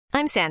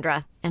I'm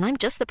Sandra, and I'm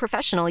just the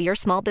professional your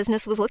small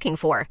business was looking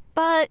for.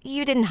 But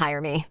you didn't hire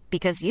me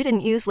because you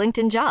didn't use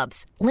LinkedIn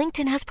Jobs.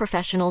 LinkedIn has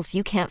professionals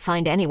you can't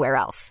find anywhere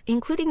else,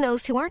 including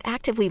those who aren't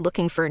actively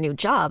looking for a new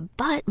job,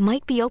 but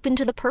might be open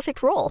to the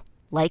perfect role,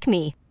 like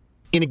me.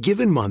 In a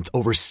given month,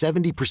 over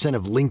 70%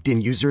 of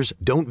LinkedIn users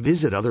don't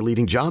visit other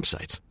leading job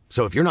sites.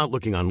 So if you're not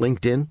looking on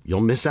LinkedIn,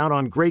 you'll miss out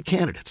on great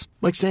candidates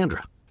like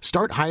Sandra.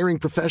 Start hiring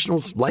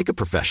professionals like a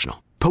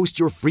professional. Post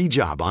your free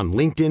job on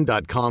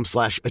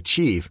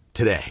linkedin.com/achieve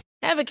today.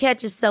 Ever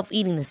catch yourself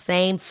eating the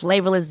same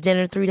flavorless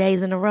dinner 3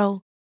 days in a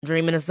row?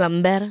 Dreaming of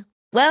something better?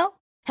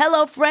 Well,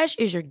 HelloFresh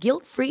is your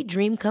guilt-free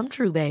dream come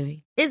true,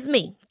 baby. It's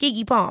me,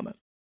 Keke Palmer.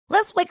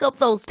 Let's wake up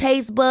those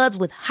taste buds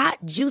with hot,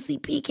 juicy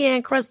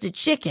pecan-crusted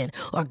chicken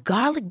or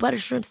garlic butter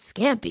shrimp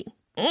scampi.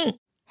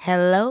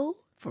 Hello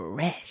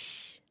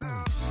Fresh.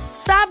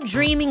 Stop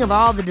dreaming of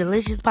all the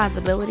delicious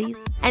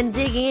possibilities and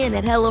dig in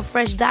at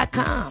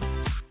HelloFresh.com.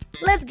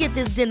 Let's get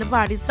this dinner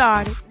party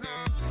started.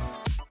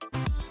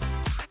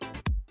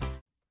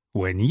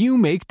 When you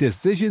make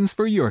decisions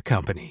for your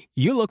company,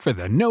 you look for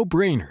the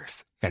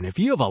no-brainers. And if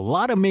you have a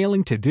lot of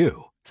mailing to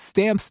do,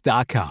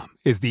 Stamps.com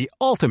is the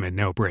ultimate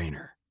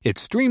no-brainer. It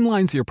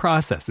streamlines your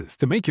processes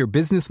to make your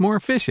business more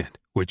efficient,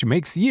 which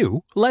makes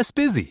you less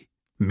busy.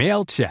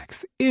 Mail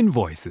checks,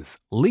 invoices,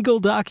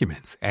 legal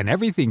documents, and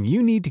everything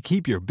you need to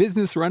keep your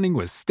business running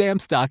with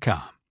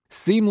Stamps.com.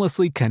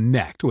 Seamlessly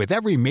connect with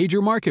every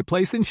major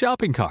marketplace and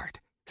shopping cart.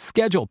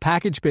 Schedule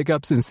package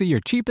pickups and see your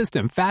cheapest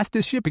and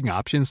fastest shipping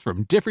options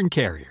from different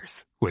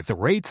carriers. With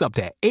rates up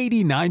to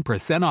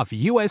 89% off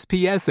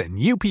USPS and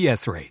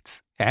UPS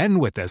rates. And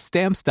with the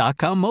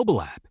Stamps.com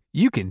mobile app,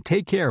 you can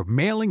take care of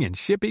mailing and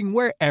shipping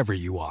wherever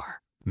you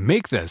are.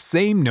 Make the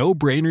same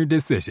no-brainer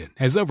decision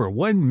as over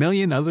 1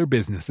 million other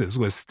businesses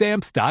with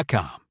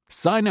Stamps.com.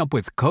 Sign up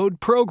with code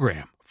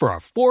PROGRAM for a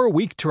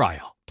 4-week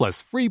trial,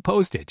 plus free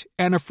postage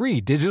and a free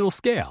digital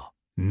scale.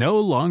 No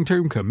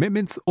long-term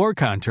commitments or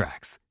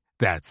contracts.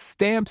 That's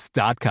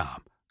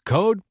Stamps.com.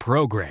 Code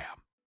PROGRAM.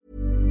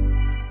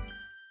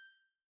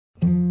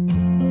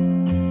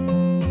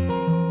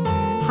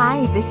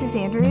 Hi, this is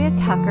Andrea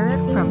Tucker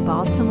from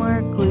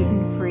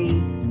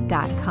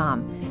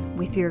BaltimoreGlutenFree.com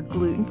with your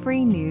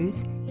gluten-free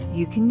news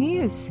you can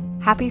use.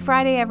 Happy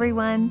Friday,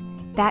 everyone.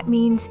 That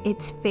means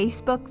it's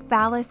Facebook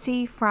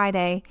Fallacy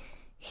Friday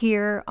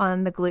here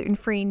on the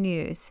Gluten-Free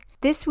News.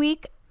 This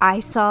week, I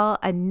saw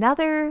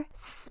another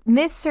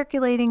myth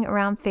circulating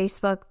around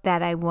Facebook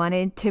that I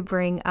wanted to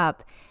bring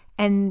up,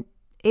 and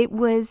it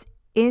was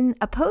in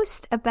a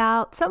post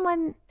about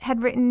someone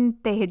had written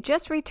they had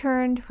just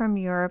returned from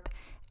Europe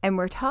and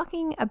were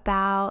talking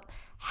about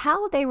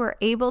how they were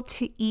able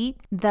to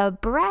eat the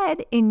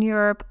bread in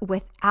Europe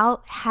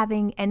without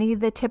having any of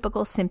the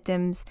typical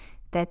symptoms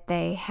that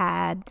they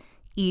had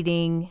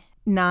eating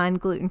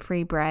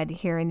non-gluten-free bread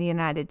here in the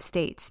United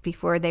States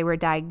before they were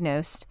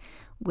diagnosed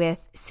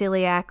with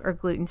celiac or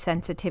gluten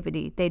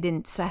sensitivity. They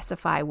didn't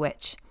specify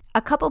which.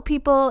 A couple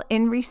people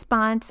in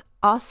response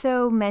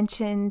also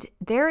mentioned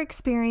their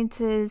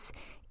experiences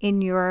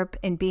in Europe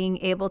and being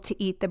able to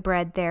eat the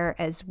bread there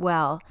as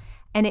well.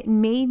 And it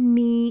made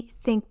me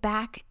think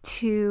back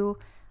to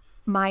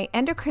my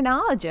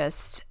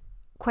endocrinologist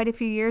quite a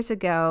few years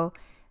ago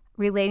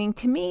relating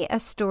to me a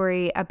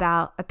story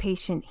about a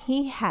patient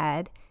he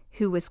had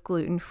who was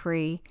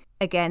gluten-free,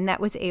 again, that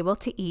was able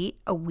to eat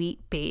a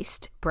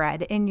wheat-based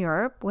bread in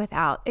Europe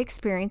without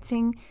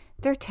experiencing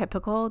their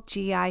typical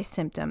GI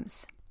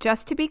symptoms.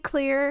 Just to be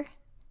clear,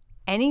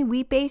 any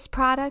wheat-based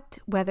product,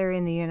 whether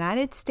in the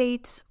United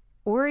States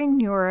or in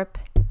Europe,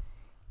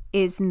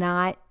 is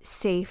not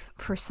safe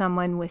for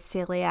someone with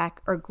celiac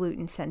or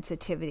gluten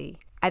sensitivity.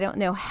 I don't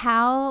know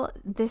how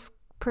this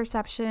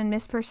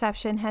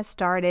misperception has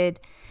started.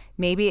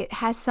 Maybe it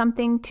has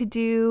something to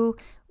do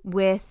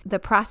with the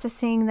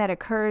processing that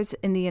occurs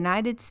in the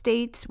United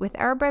States with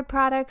our bread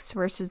products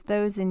versus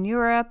those in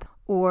Europe,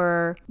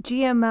 or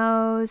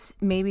GMOs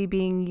maybe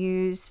being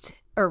used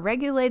or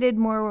regulated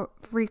more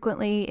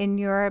frequently in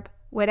Europe.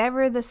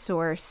 Whatever the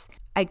source,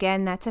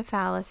 again, that's a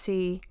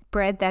fallacy.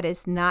 Bread that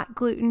is not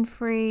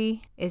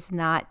gluten-free is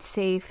not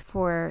safe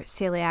for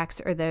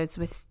celiacs or those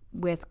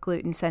with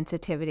gluten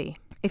sensitivity.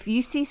 If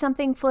you see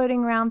something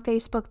floating around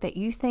Facebook that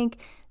you think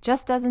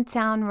just doesn't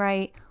sound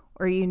right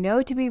or you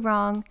know to be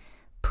wrong,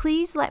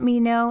 please let me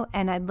know,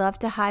 and I'd love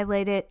to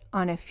highlight it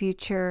on a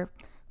future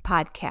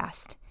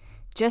podcast.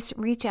 Just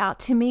reach out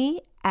to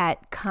me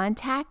at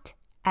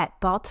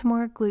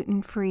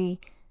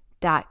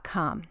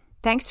contact@BaltimoreGlutenFree.com.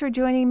 Thanks for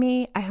joining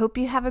me. I hope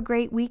you have a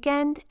great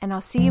weekend, and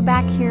I'll see you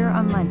back here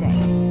on Monday.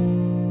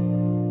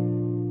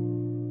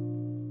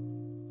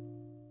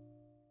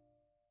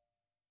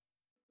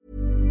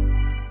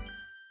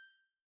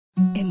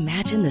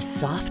 Imagine the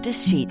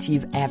softest sheets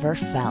you've ever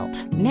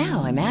felt.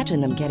 Now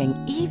imagine them getting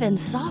even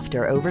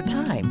softer over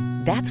time.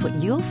 That's what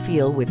you'll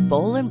feel with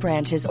Boll &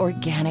 Branch's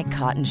organic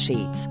cotton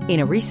sheets. In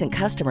a recent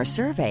customer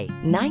survey,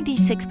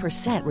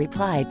 96%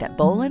 replied that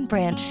Boll &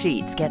 Branch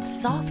sheets get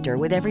softer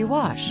with every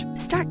wash.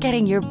 Start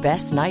getting your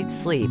best night's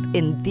sleep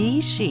in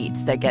these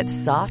sheets that get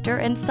softer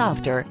and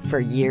softer for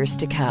years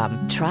to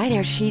come. Try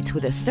their sheets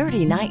with a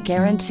 30-night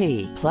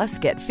guarantee. Plus,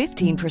 get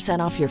 15%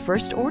 off your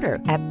first order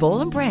at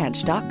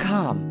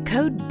bollandbranch.com.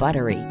 Code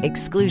BUTTERY.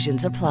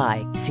 Exclusions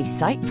apply. See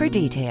site for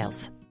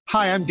details.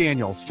 Hi, I'm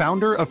Daniel,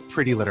 founder of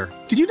Pretty Litter.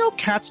 Did you know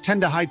cats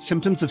tend to hide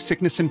symptoms of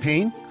sickness and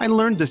pain? I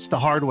learned this the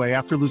hard way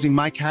after losing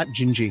my cat,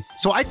 Gingy.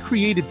 So I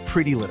created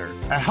Pretty Litter,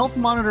 a health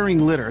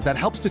monitoring litter that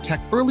helps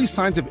detect early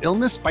signs of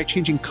illness by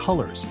changing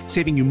colors,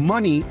 saving you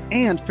money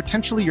and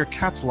potentially your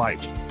cat's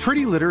life.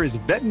 Pretty Litter is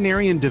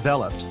veterinarian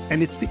developed,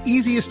 and it's the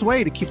easiest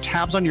way to keep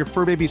tabs on your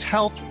fur baby's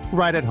health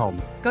right at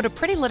home. Go to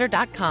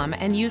prettylitter.com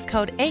and use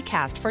code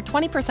ACAST for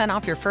 20%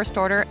 off your first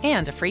order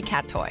and a free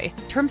cat toy.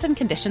 Terms and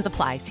conditions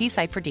apply. See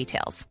site for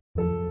details.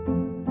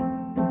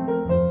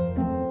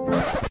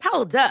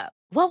 Hold up.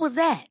 What was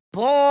that?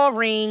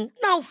 Boring.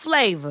 No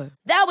flavor.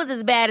 That was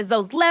as bad as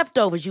those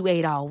leftovers you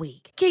ate all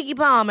week. Keke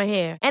Palmer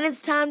here, and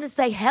it's time to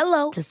say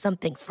hello to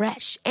something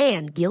fresh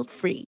and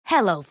guilt-free.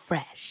 Hello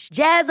Fresh.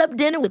 Jazz up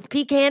dinner with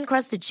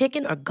pecan-crusted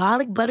chicken or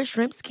garlic butter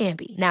shrimp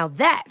scampi. Now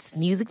that's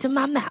music to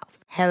my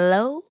mouth.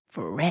 Hello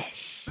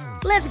Fresh.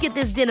 Let's get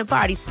this dinner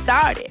party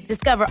started.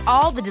 Discover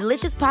all the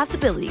delicious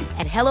possibilities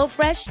at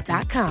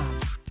HelloFresh.com.